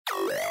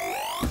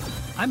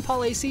I'm Paul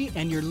Acey,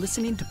 and you're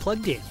listening to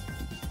Plugged In.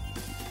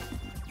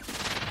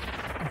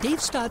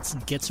 Dave Stotts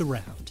gets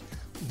around.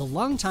 The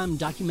longtime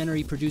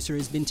documentary producer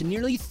has been to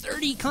nearly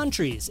 30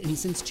 countries, and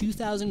since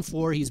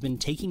 2004, he's been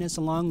taking us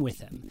along with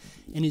him.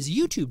 And his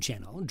YouTube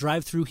channel,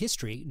 Drive Through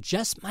History,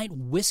 just might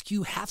whisk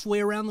you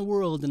halfway around the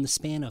world in the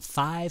span of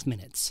 5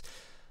 minutes.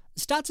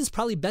 Stotts is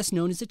probably best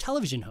known as a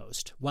television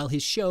host, while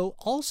his show,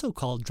 also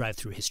called Drive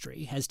Through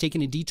History, has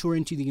taken a detour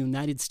into the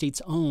United States'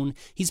 own.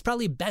 He's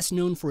probably best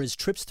known for his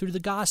trips through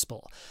the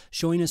gospel,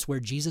 showing us where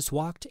Jesus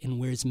walked and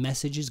where his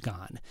message is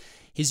gone.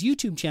 His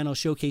YouTube channel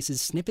showcases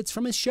snippets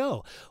from his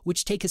show,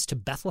 which take us to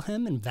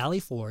Bethlehem and Valley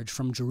Forge,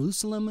 from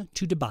Jerusalem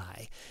to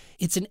Dubai.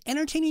 It's an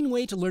entertaining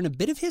way to learn a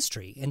bit of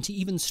history and to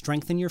even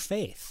strengthen your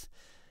faith.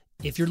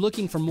 If you're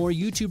looking for more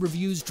YouTube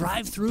reviews,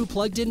 drive through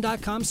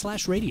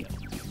pluggedin.com/radio.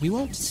 We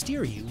won't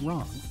steer you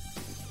wrong.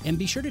 And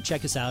be sure to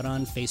check us out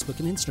on Facebook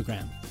and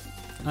Instagram.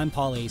 I'm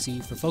Paul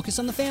Acey for Focus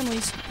on the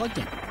Family's Plugged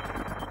In.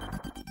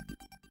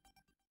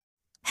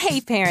 Hey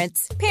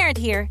parents, Parent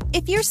here.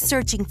 If you're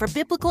searching for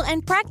biblical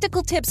and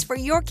practical tips for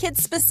your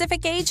kid's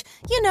specific age,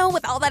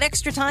 with all that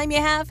extra time you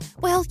have,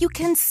 well, you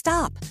can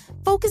stop.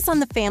 Focus on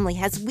the Family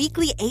has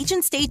weekly age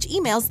and stage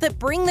emails that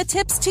bring the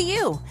tips to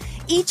you.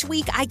 Each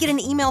week, I get an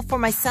email for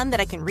my son that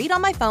I can read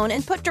on my phone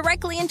and put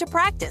directly into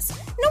practice.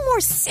 No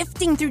more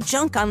sifting through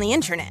junk on the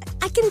internet.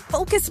 I can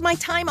focus my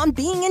time on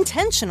being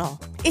intentional.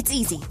 It's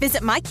easy.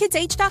 Visit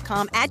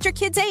mykidsage.com, add your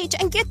kid's age,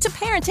 and get to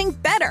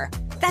parenting better.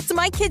 That's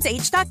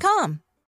mykidsage.com.